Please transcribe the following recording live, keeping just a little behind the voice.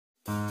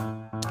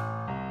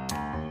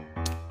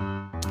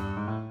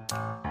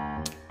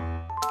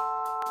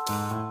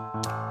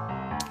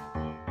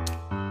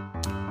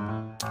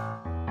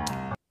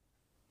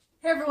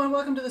everyone,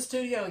 welcome to the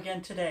studio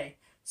again today.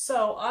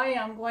 So I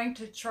am going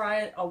to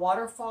try a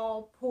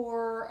waterfall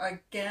pour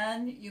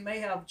again. You may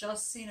have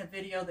just seen a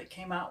video that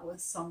came out with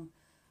some,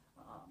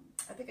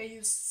 I think I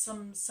used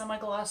some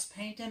semi-gloss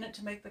paint in it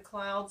to make the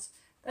clouds.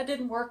 That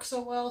didn't work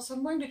so well, so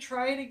I'm going to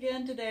try it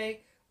again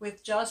today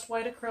with just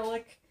white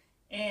acrylic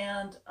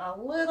and a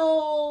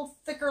little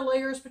thicker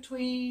layers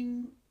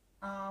between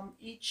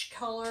each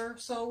color.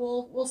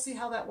 So we'll see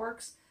how that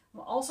works. I'm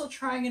also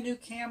trying a new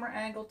camera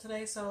angle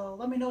today, so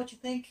let me know what you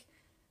think.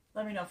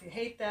 Let me know if you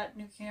hate that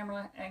new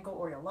camera angle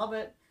or you love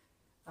it.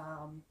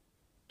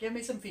 Give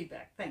me some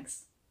feedback.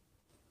 Thanks.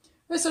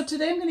 Okay, so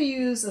today I'm going to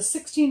use a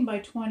 16 by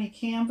 20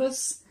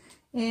 canvas,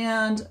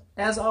 and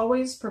as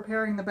always,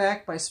 preparing the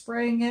back by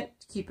spraying it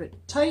to keep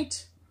it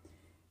tight.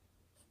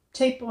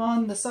 Tape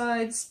on the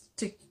sides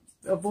to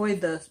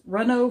avoid the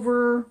run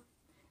over,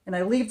 and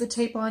I leave the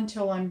tape on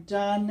till I'm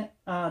done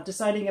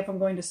deciding if I'm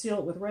going to seal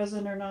it with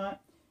resin or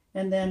not.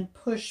 And then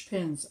push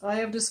pins. I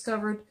have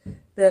discovered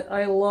that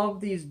I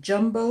love these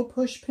jumbo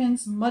push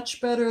pins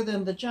much better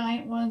than the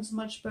giant ones,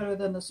 much better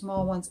than the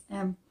small ones,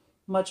 and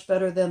much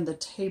better than the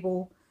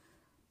table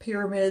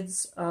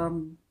pyramids.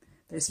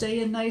 They stay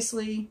in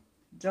nicely,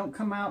 don't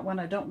come out when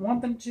I don't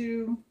want them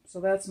to,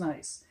 so that's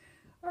nice.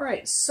 All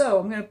right, so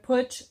I'm going to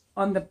put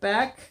on the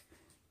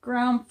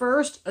background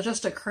first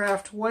just a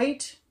craft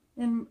white.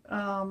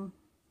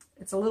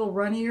 It's a little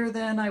runnier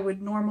than I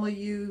would normally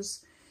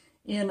use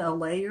in a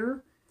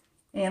layer.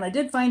 And I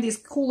did find these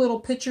cool little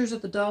pitchers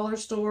at the dollar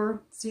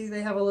store. See,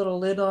 they have a little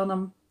lid on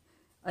them.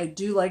 I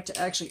do like to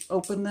actually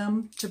open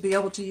them to be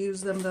able to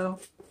use them, though.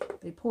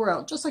 They pour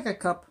out just like a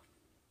cup.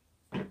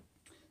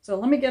 So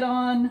let me get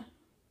on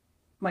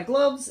my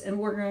gloves, and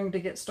we're going to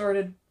get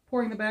started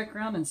pouring the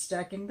background and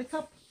stacking the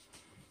cup.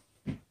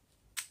 All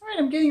right,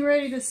 I'm getting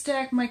ready to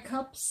stack my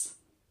cups.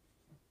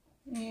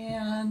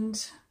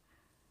 And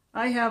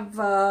I have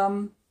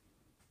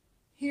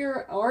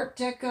here Art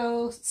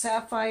Deco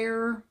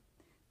Sapphire.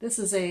 This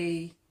is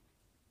a,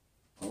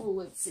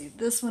 let's see,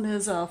 this one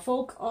is a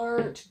Folk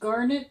Art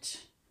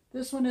Garnet.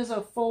 This one is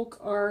a Folk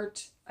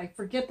Art, I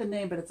forget the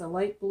name, but it's a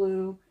light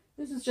blue.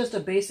 This is just a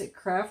basic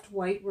craft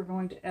white we're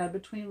going to add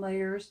between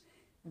layers.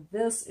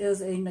 This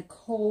is a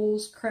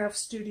Nicole's Craft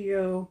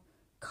Studio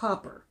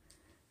Copper.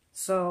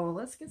 So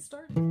let's get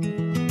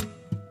started.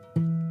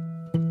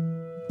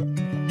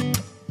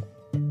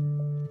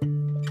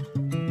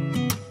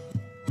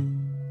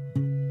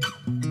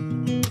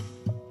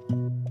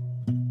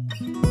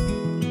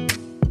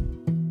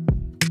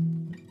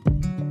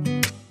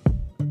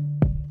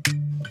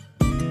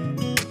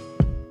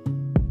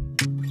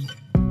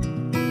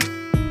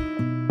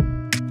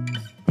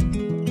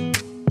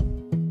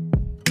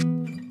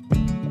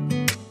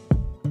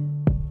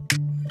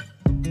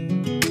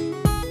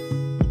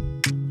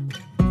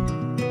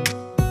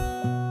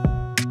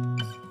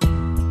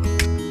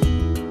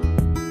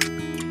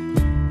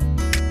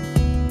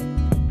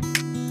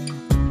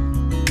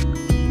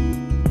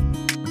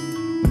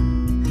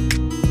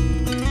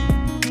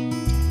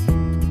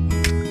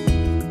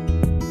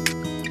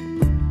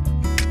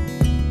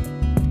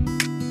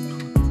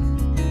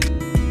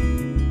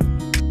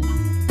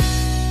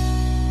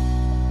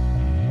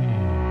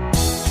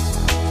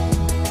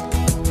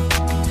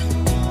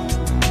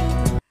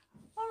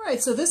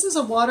 So this is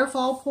a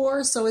waterfall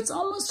pour, so it's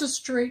almost a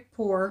straight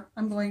pour.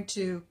 I'm going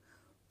to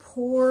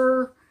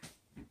pour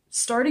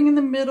starting in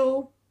the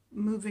middle,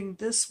 moving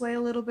this way a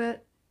little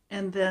bit,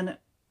 and then,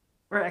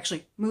 or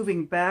actually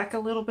moving back a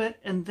little bit,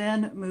 and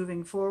then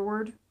moving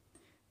forward.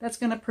 That's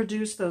going to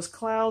produce those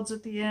clouds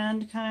at the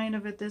end, kind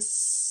of at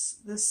this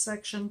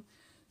section.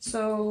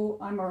 So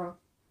I'm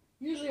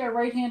usually a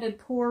right-handed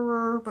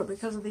pourer, but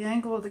because of the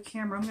angle of the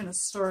camera, I'm going to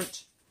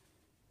start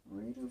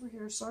right over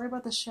here. Sorry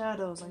about the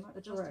shadows. I'm not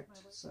adjusting.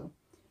 So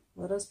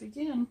let us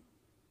begin.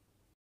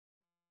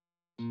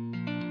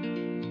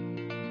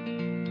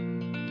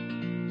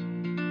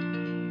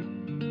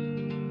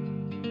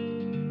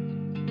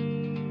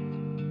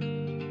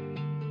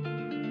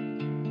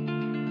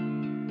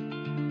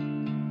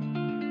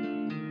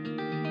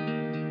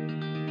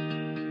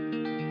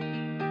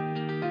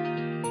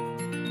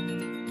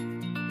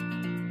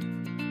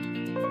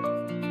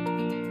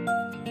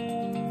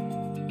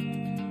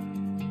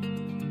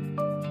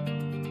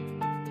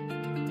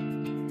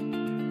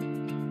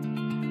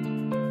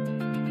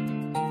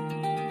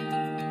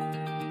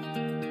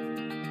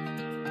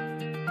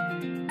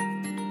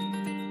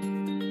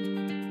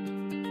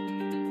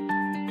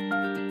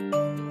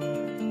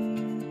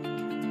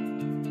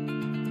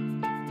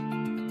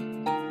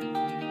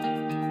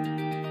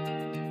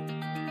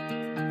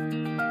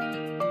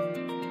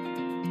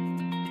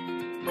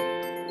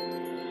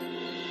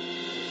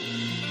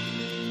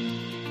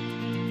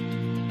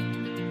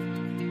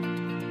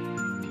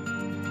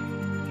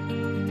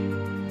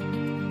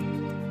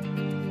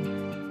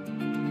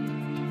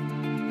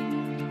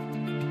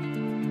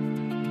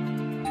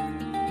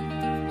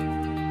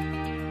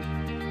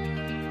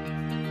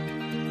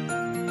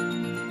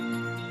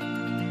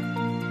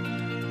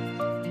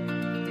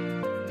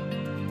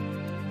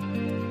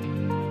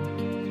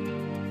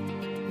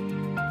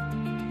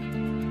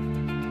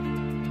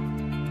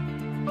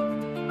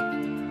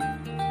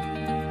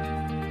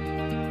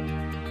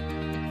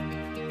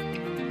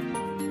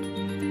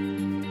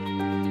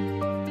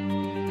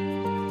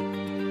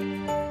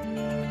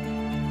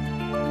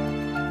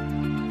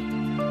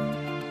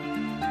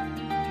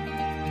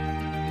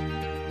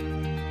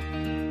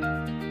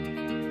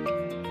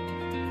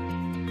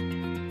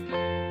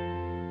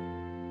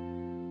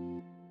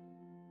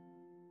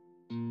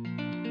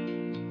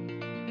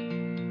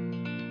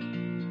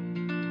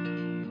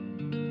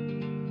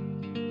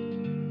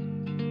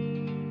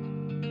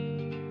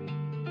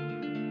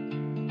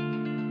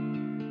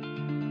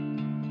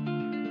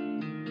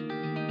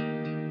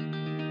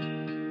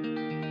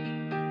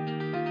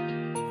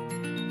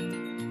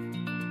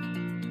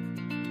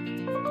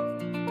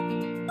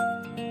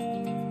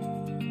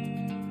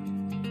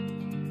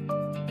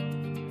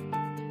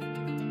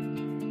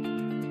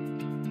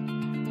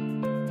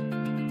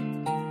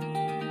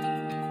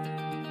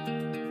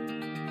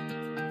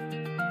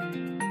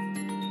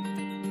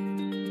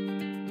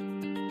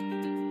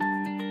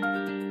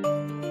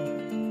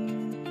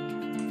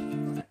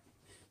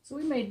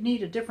 may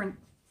need a different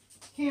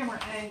camera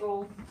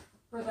angle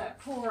for that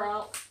pour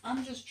out.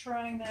 I'm just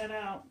trying that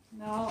out.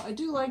 Now, I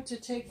do like to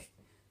take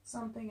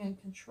something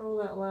and control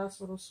that last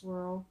little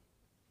swirl.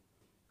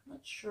 I'm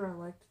not sure I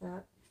liked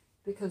that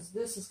because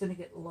this is going to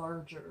get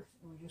larger.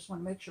 And we just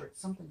want to make sure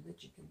it's something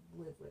that you can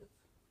live with.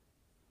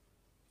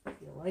 If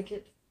you like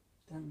it,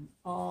 then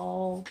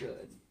all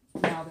good.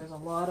 Now, there's a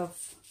lot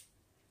of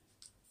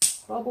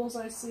bubbles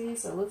I see,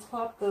 so let's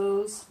pop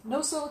those.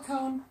 No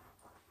silicone.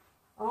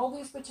 All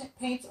these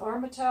paints are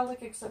metallic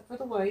except for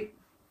the white.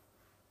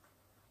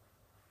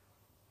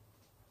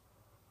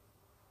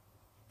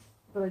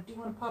 But I do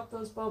want to pop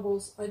those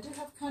bubbles. I do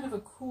have kind of a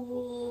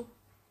cool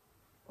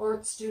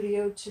art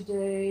studio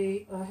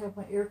today. I have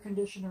my air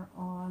conditioner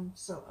on,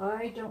 so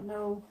I don't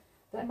know.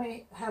 That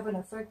may have an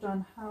effect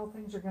on how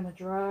things are going to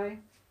dry.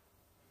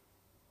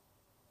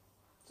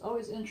 It's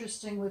always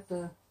interesting with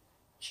the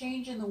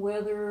change in the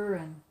weather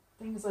and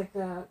things like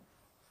that,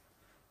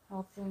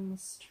 how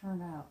things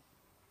turn out.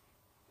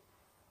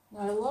 Now,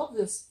 I love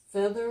this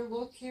feather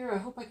look here. I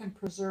hope I can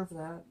preserve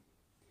that.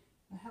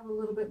 I have a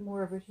little bit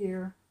more of it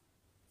here.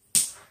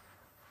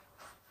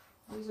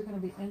 These are going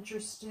to be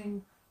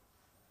interesting.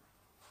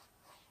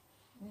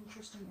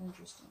 Interesting.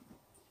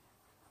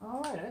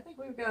 All right, I think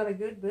we've got a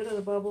good bit of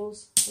the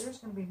bubbles. There's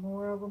going to be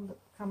more of them that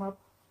come up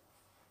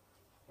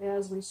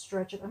as we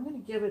stretch it. I'm going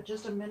to give it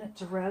just a minute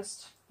to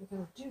rest because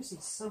I do see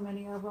so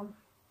many of them.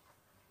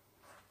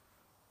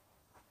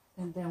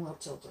 And then we'll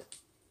tilt it.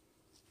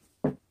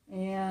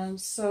 And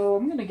so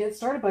I'm going to get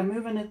started by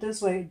moving it this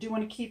way. I do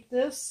want to keep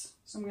this,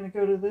 so I'm going to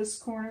go to this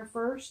corner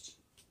first.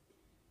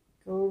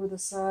 Go over the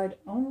side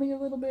only a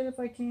little bit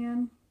if I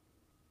can.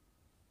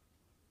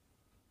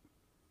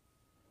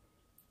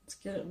 Let's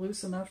get it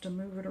loose enough to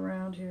move it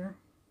around here.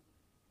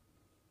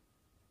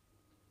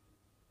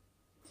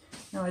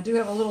 Now I do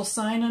have a little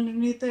sign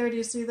underneath there. Do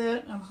you see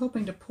that? I'm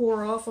hoping to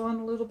pour off on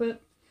a little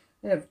bit.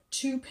 I have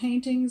 2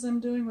 paintings I'm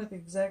doing with the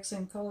exact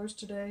same colors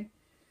today.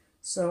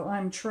 So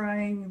I'm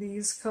trying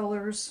these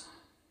colors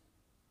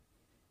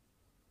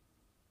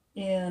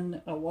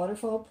in a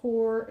waterfall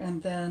pour,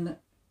 and then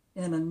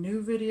in a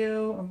new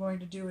video I'm going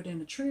to do it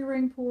in a tree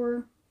ring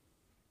pour.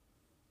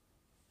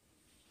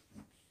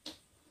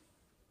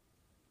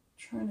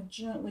 Trying to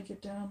gently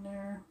get down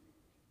there,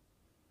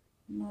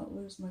 not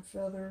lose my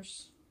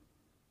feathers.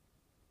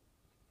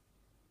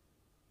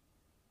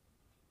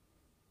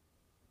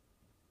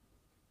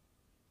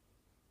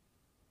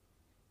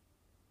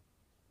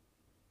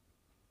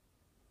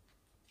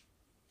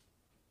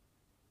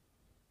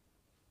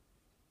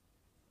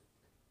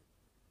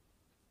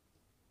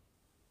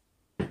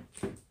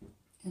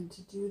 And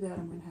to do that,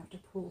 I'm going to have to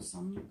pull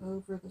some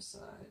over the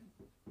side.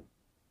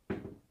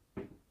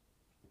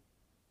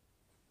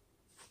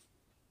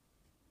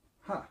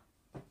 Ha!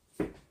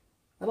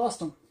 I lost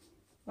them.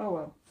 Oh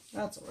well,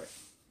 that's all right.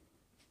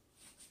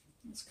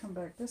 Let's come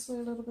back this way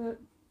a little bit.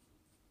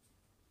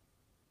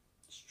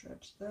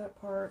 Stretch that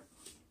part.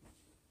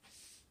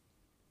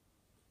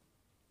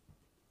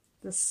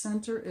 The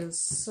center is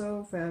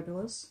so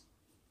fabulous.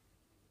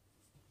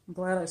 I'm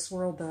glad I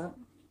swirled that.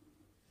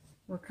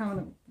 We're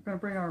going to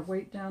bring our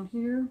weight down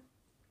here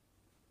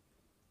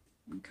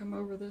and come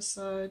over this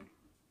side.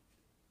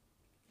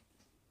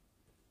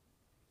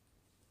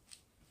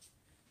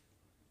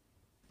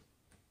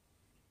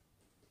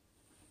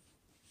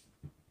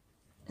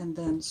 And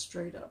then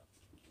straight up.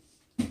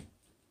 My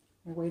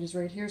weight is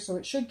right here, so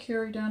it should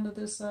carry down to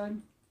this side,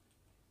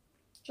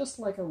 just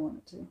like I want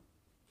it to.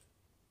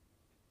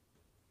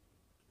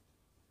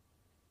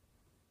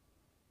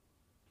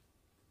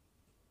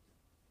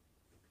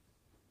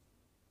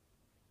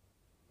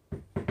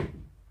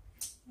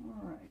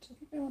 Alright, I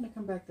think I want to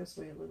come back this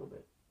way a little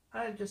bit.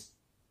 I just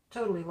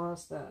totally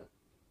lost that.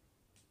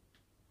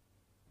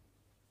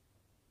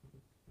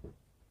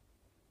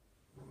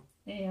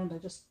 And I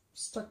just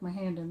stuck my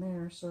hand in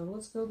there, so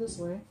let's go this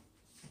way.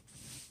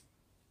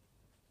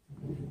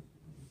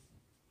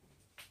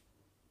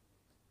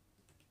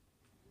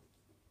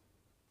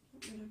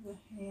 Get rid of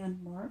the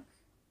hand mark.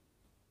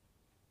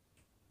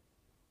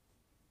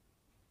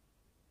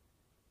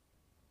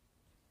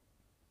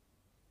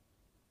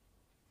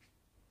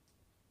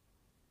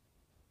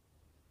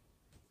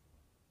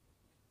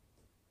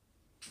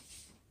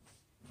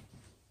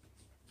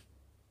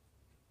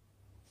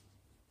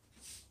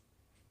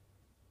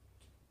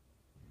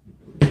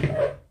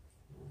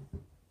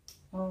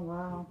 Oh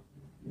wow.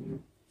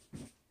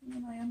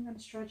 And I am going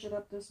to stretch it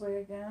up this way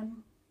again,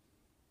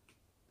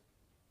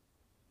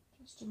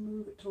 just to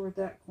move it toward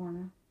that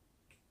corner.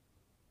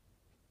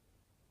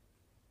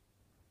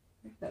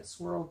 Make that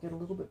swirl get a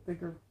little bit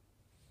bigger.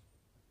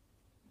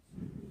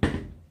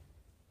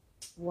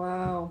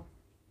 Wow.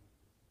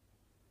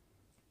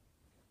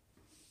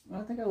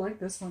 I think I like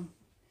this one.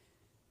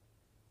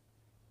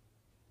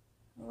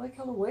 I like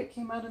how the white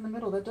came out in the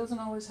middle. That doesn't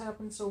always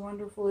happen so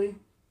wonderfully.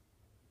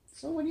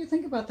 So what do you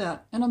think about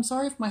that? And I'm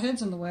sorry if my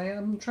head's in the way.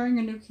 I'm trying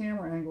a new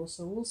camera angle,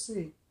 so we'll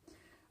see.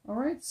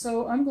 Alright,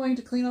 so I'm going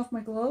to clean off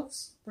my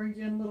gloves, bring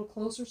you in a little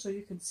closer so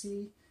you can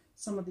see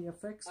some of the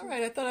effects. All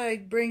right, I thought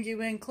I'd bring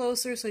you in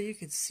closer so you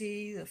could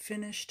see the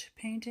finished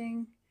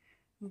painting.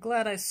 I'm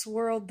glad I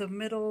swirled the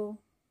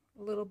middle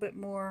a little bit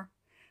more.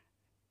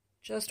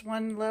 Just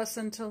one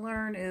lesson to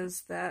learn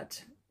is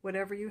that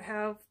whatever you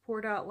have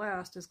poured out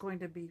last is going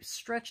to be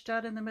stretched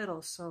out in the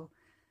middle, so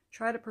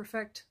try to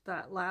perfect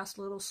that last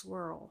little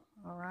swirl,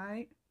 all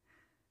right?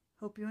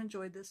 Hope you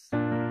enjoyed this.